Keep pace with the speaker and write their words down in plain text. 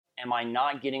am I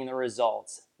not getting the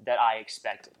results that I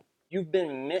expected? You've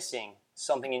been missing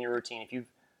something in your routine.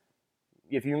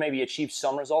 If you maybe achieved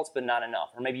some results but not enough,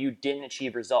 or maybe you didn't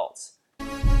achieve results.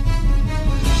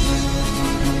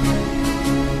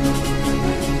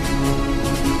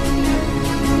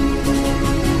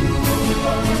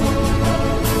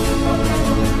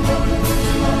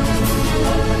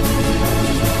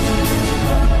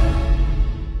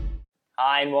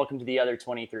 Hi, and welcome to The Other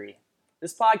 23.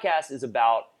 This podcast is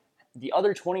about the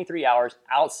other 23 hours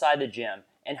outside the gym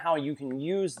and how you can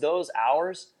use those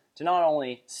hours to not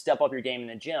only step up your game in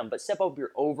the gym, but step up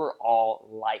your overall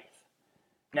life.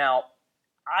 Now,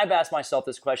 I've asked myself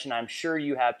this question. I'm sure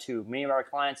you have too. Many of our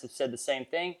clients have said the same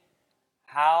thing.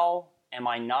 How am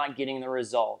I not getting the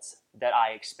results that I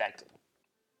expected?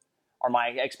 Are my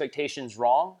expectations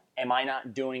wrong? Am I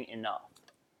not doing enough?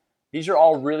 These are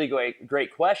all really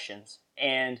great questions,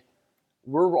 and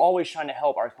we're always trying to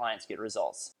help our clients get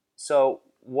results. So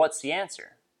what's the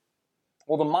answer?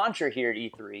 Well, the mantra here at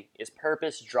E3 is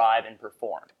purpose, drive, and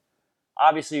perform.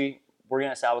 Obviously, we're going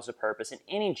to establish a purpose, and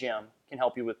any gym can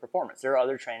help you with performance. There are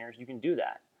other trainers, you can do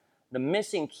that. The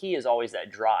missing key is always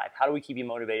that drive. How do we keep you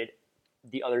motivated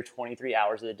the other 23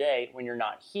 hours of the day when you're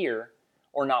not here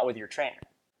or not with your trainer?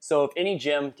 So if any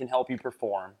gym can help you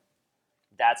perform,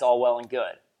 that's all well and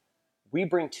good. We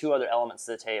bring two other elements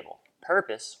to the table.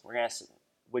 Purpose,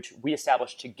 which we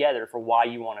establish together for why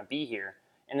you want to be here,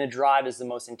 and the drive is the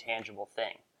most intangible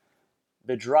thing.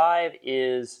 The drive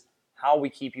is how we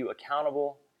keep you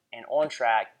accountable and on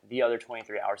track the other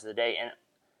 23 hours of the day. And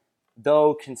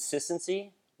though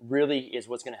consistency really is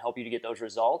what's going to help you to get those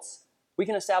results, we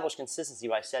can establish consistency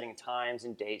by setting times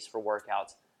and dates for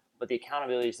workouts, but the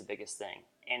accountability is the biggest thing.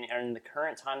 And in the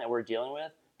current time that we're dealing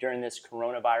with during this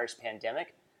coronavirus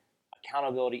pandemic,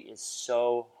 accountability is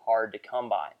so hard to come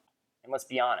by. And let's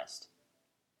be honest.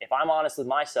 If I'm honest with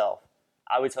myself,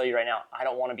 I would tell you right now, I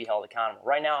don't want to be held accountable.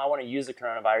 Right now, I want to use the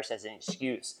coronavirus as an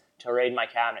excuse to raid my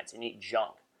cabinets and eat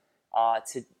junk,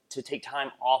 to take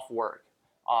time off work,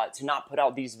 to not put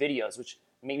out these videos, which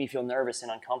make me feel nervous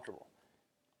and uncomfortable.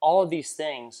 All of these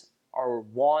things are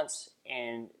wants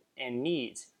and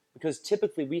needs, because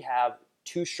typically we have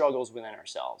two struggles within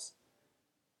ourselves: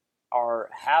 our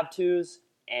have-tos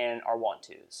and our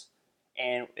want-tos.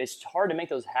 And it's hard to make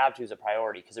those have-tos a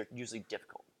priority because they're usually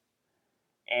difficult.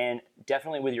 And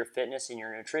definitely with your fitness and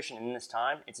your nutrition in this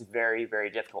time, it's very, very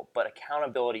difficult. But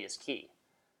accountability is key.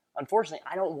 Unfortunately,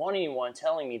 I don't want anyone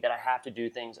telling me that I have to do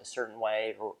things a certain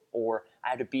way or I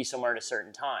have to be somewhere at a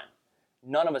certain time.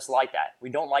 None of us like that. We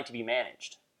don't like to be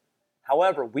managed.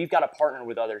 However, we've got to partner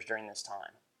with others during this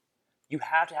time. You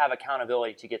have to have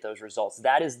accountability to get those results.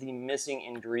 That is the missing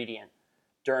ingredient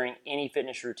during any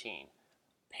fitness routine.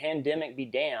 Pandemic be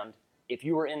damned, if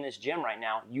you are in this gym right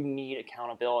now, you need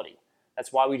accountability.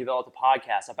 That's why we developed a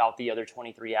podcast about the other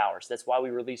 23 hours. That's why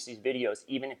we release these videos,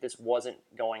 even if this wasn't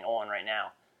going on right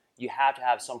now. You have to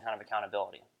have some kind of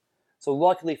accountability. So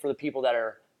luckily for the people that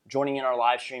are joining in our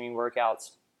live streaming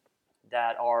workouts,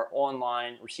 that are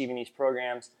online receiving these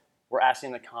programs, we're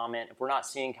asking them to comment. If we're not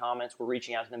seeing comments, we're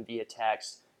reaching out to them via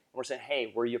text. And we're saying,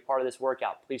 hey, were you a part of this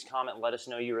workout? Please comment and let us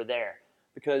know you were there.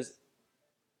 Because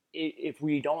if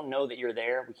we don't know that you're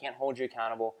there, we can't hold you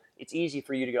accountable. It's easy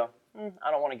for you to go, I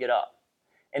don't want to get up.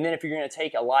 And then if you're going to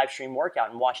take a live stream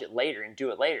workout and watch it later and do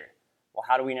it later, well,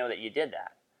 how do we know that you did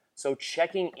that? So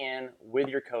checking in with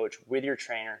your coach, with your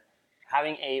trainer,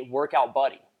 having a workout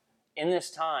buddy. In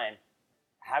this time,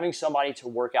 having somebody to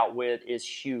work out with is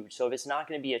huge. So if it's not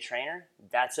going to be a trainer,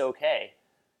 that's okay.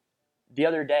 The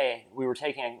other day, we were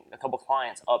taking a couple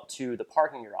clients up to the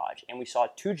parking garage, and we saw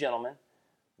two gentlemen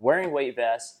wearing weight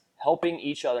vests, helping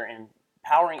each other and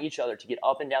empowering each other to get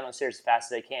up and down those stairs as fast as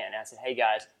they can. And I said, hey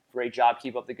guys, great job,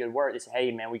 keep up the good work. They said, hey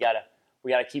man, we gotta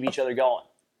keep each other going.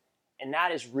 And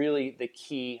that is really the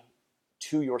key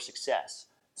to your success.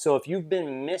 So if you've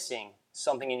been missing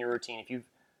something in your routine,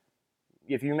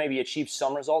 if you maybe achieved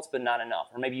some results but not enough,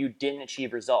 or maybe you didn't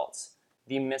achieve results,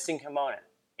 the missing component,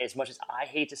 as much as I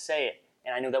hate to say it,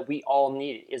 and I know that we all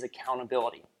need it, is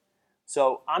accountability.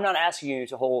 So I'm not asking you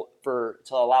to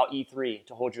allow E3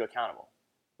 to hold you accountable.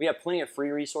 We have plenty of free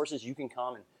resources. You can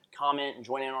come and comment and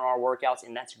join in on our workouts,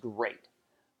 and that's great.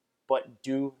 But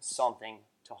do something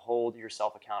to hold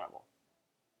yourself accountable.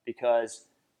 Because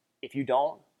if you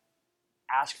don't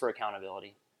ask for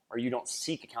accountability or you don't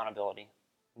seek accountability,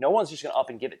 no one's just going to up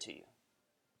and give it to you.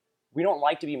 We don't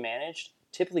like to be managed.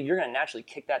 Typically, you're going to naturally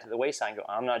kick that to the wayside and go,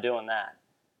 I'm not doing that.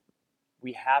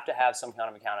 We have to have some kind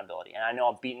of accountability. And I know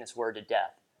I'm beating this word to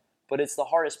death, but it's the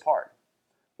hardest part.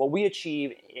 What we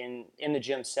achieve in the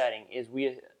gym setting is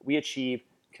we achieve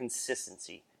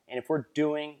consistency. And if we're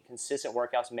doing consistent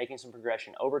workouts, making some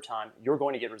progression over time, you're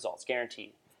going to get results,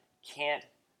 guaranteed. Can't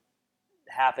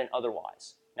happen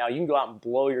otherwise. Now, you can go out and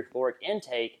blow your caloric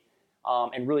intake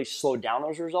and really slow down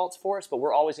those results for us, but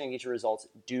we're always going to get your results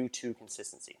due to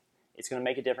consistency. It's going to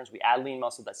make a difference. We add lean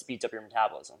muscle that speeds up your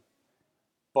metabolism.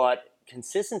 But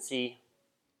consistency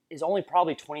is only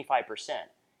probably 25%.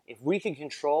 If we can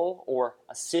control or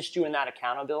assist you in that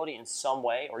accountability in some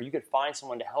way, or you could find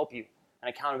someone to help you, an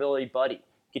accountability buddy,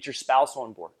 get your spouse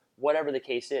on board, whatever the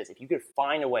case is, if you could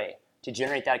find a way to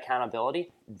generate that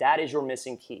accountability, that is your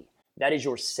missing key. That is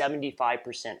your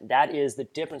 75%. That is the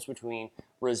difference between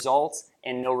results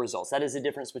and no results. That is the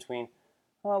difference between,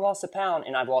 oh, I lost a pound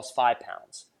and I've lost 5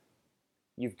 pounds.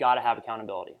 You've got to have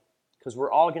accountability because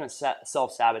we're all going to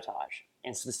self-sabotage.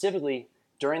 And specifically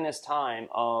during this time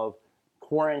of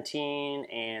quarantine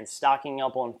and stocking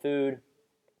up on food,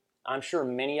 I'm sure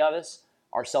many of us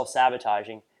are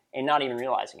self-sabotaging and not even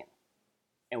realizing it.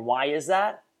 And why is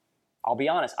that? I'll be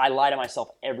honest, I lie to myself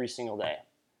every single day.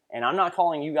 And I'm not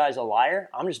calling you guys a liar.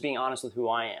 I'm just being honest with who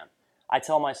I am. I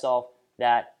tell myself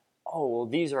that, oh, well,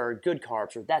 these are good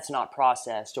carbs, or that's not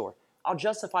processed, or I'll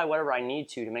justify whatever I need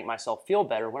to make myself feel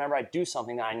better whenever I do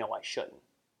something that I know I shouldn't.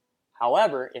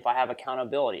 However, if I have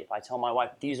accountability, if I tell my wife,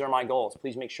 these are my goals,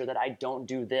 please make sure that I don't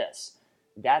do this,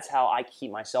 that's how I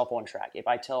keep myself on track. If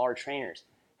I tell our trainers,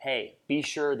 hey, be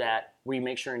sure that we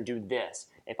make sure and do this.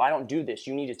 If I don't do this,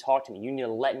 you need to talk to me. You need to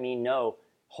let me know,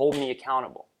 hold me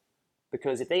accountable.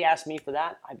 Because if they ask me for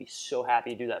that, I'd be so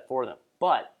happy to do that for them.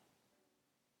 But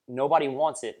nobody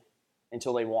wants it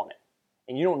until they want it.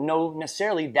 And you don't know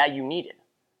necessarily that you need it.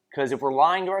 Because if we're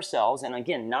lying to ourselves, and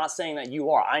again, not saying that you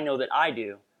are, I know that I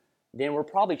do, then we're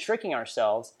probably tricking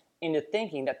ourselves into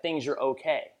thinking that things are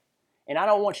okay. And I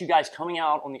don't want you guys coming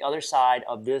out on the other side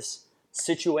of this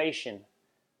situation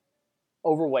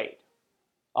overweight,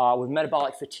 with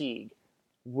metabolic fatigue,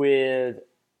 with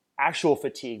actual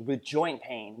fatigue, with joint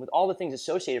pain, with all the things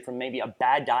associated from maybe a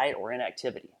bad diet or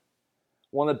inactivity.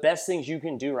 One of the best things you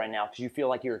can do right now, because you feel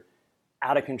like you're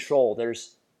out of control,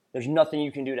 there's nothing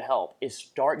you can do to help, is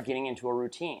start getting into a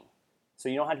routine. So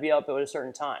you don't have to be up at a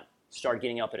certain time. Start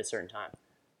getting up at a certain time.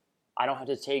 I don't have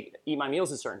to eat my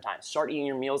meals at a certain time. Start eating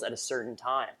your meals at a certain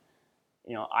time.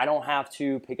 I don't have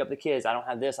to pick up the kids. I don't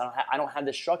have this. I don't have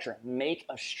this structure. Make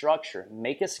a structure.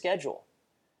 Make a schedule.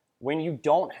 When you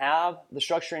don't have the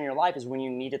structure in your life is when you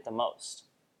need it the most.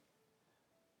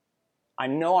 I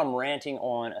know I'm ranting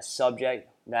on a subject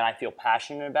that I feel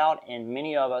passionate about, and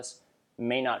many of us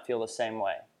may not feel the same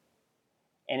way.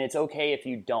 And it's okay if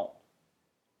you don't.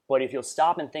 But if you'll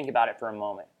stop and think about it for a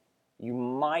moment, you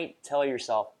might tell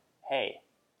yourself, hey,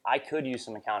 I could use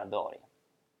some accountability.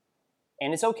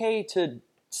 And it's okay to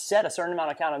set a certain amount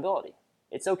of accountability.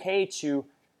 It's okay to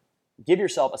give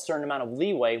yourself a certain amount of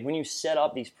leeway when you set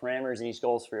up these parameters and these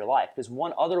goals for your life. Because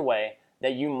one other way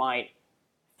that you might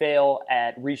fail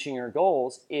at reaching your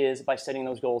goals is by setting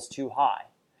those goals too high.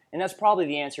 And that's probably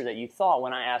the answer that you thought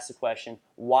when I asked the question,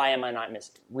 why am I not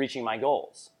reaching my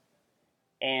goals?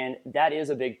 And that is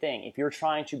a big thing. If you're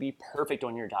trying to be perfect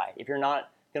on your diet, if you're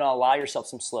not going to allow yourself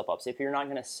some slip-ups, if you're not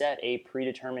going to set a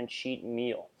predetermined cheat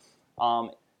meal,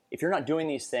 if you're not doing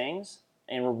these things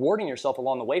and rewarding yourself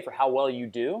along the way for how well you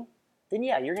do, then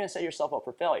yeah, you're going to set yourself up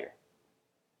for failure.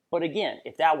 But again,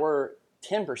 if that were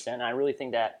 10%, and I really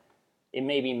think that it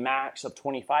may be max of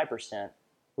 25%,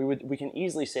 we can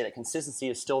easily say that consistency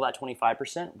is still that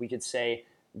 25%. We could say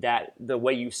that the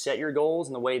way you set your goals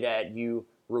and the way that you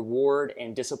reward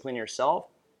and discipline yourself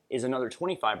is another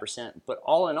 25%. But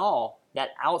all in all,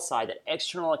 that outside, that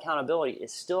external accountability, it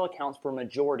still accounts for a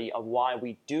majority of why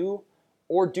we do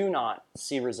or do not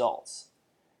see results.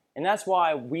 And that's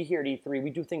why we here at E3, we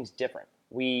do things different.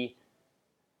 We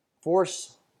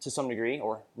force, to some degree,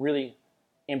 or really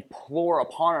implore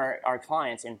upon our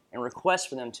clients and request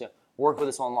for them to work with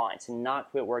us online, to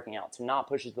not quit working out, to not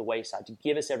push us to the wayside, to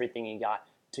give us everything you got,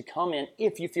 to come in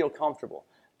if you feel comfortable,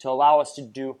 to allow us to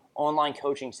do online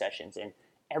coaching sessions and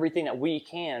everything that we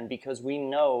can, because we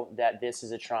know that this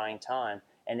is a trying time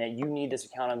and that you need this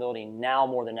accountability now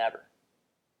more than ever.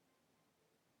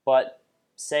 But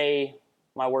say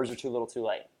my words are too little too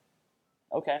late.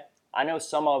 Okay, I know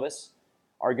some of us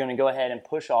are going to go ahead and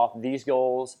push off these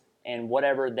goals and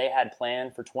whatever they had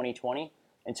planned for 2020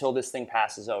 until this thing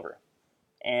passes over.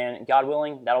 And God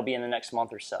willing, that'll be in the next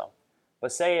month or so.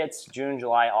 But say it's June,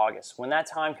 July, August. When that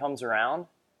time comes around,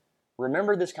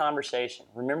 remember this conversation.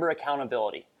 Remember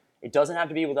accountability. It doesn't have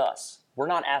to be with us. We're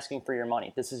not asking for your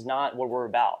money. This is not what we're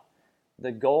about.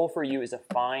 The goal for you is to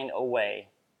find a way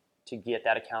to get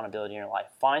that accountability in your life.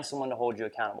 Find someone to hold you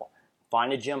accountable.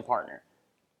 Find a gym partner.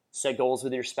 Set goals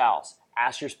with your spouse.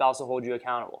 Ask your spouse to hold you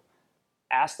accountable.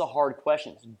 Ask the hard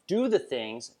questions. Do the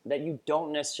things that you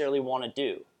don't necessarily want to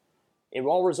do. It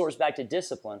all resorts back to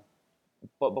discipline.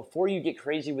 But before you get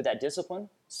crazy with that discipline,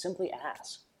 simply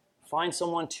ask. Find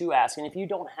someone to ask. And if you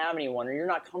don't have anyone or you're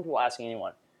not comfortable asking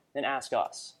anyone, then ask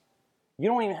us. You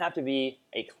don't even have to be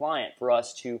a client for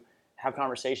us to have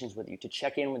conversations with you, to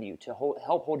check in with you, to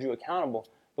help hold you accountable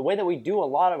the way that we do a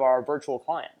lot of our virtual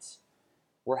clients.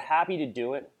 We're happy to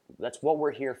do it. That's what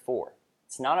we're here for.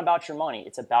 It's not about your money.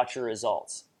 It's about your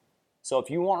results. So if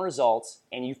you want results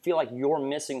and you feel like you're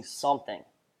missing something,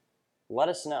 let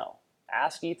us know.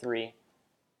 Ask E3.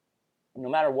 No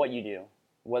matter what you do,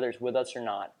 whether it's with us or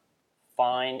not,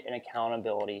 find an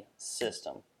accountability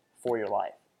system for your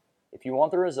life. If you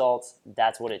want the results,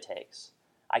 that's what it takes.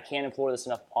 I can't implore this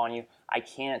enough upon you. I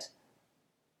can't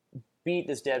beat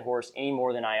this dead horse any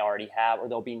more than I already have, or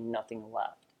there'll be nothing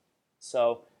left.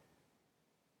 So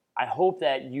I hope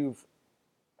that you've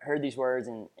heard these words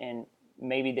and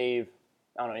maybe they've,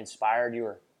 inspired you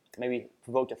or maybe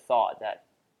provoked a thought that,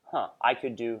 I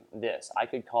could do this. I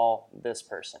could call this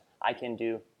person. I can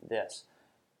do this.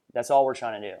 That's all we're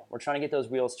trying to do. We're trying to get those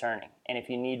wheels turning. And if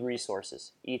you need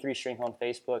resources, E3 Strength on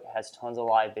Facebook has tons of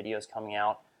live videos coming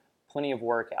out, plenty of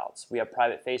workouts. We have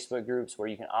private Facebook groups where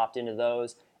you can opt into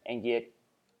those and get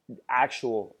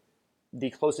the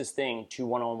closest thing to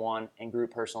one-on-one and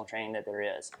group personal training that there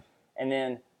is. And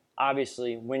then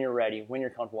obviously when you're ready, when you're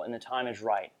comfortable, and the time is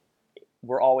right,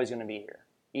 we're always going to be here.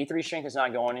 E3 Strength is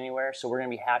not going anywhere, so we're going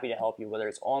to be happy to help you, whether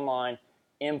it's online,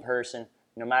 in person,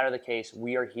 no matter the case,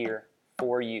 we are here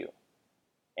for you.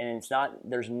 And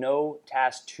there's no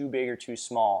task too big or too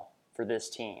small for this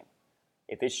team.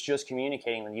 If it's just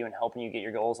communicating with you and helping you get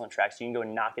your goals on track so you can go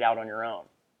and knock it out on your own,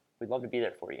 we'd love to be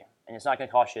there for you. And it's not going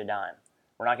to cost you a dime.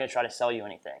 We're not going to try to sell you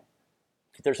anything.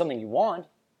 If there's something you want,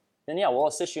 then yeah, we'll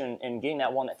assist you in getting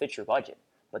that one that fits your budget.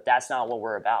 But that's not what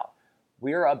we're about.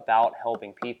 We're about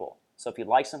helping people. So if you'd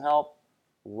like some help,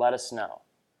 let us know.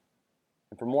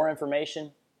 And for more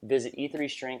information, visit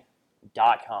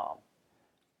e3strength.com.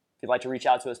 If you'd like to reach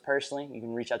out to us personally, you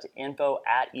can reach out to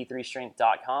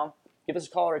info@e3strength.com. Give us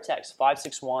a call or a text,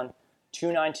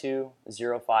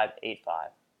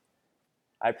 561-292-0585.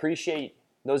 I appreciate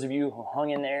those of you who hung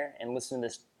in there and listened to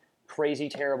this crazy,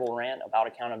 terrible rant about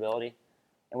accountability.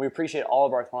 And we appreciate all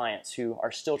of our clients who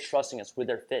are still trusting us with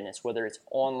their fitness, whether it's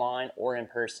online or in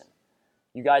person.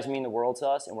 You guys mean the world to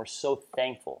us, and we're so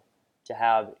thankful to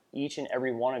have each and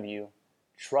every one of you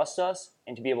trust us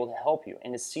and to be able to help you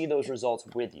and to see those results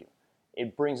with you.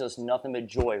 It brings us nothing but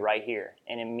joy right here,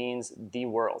 and it means the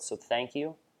world. So thank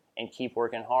you, and keep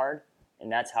working hard, and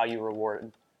that's how you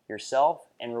reward yourself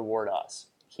and reward us.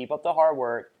 Keep up the hard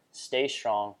work, stay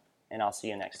strong, and I'll see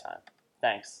you next time.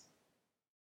 Thanks.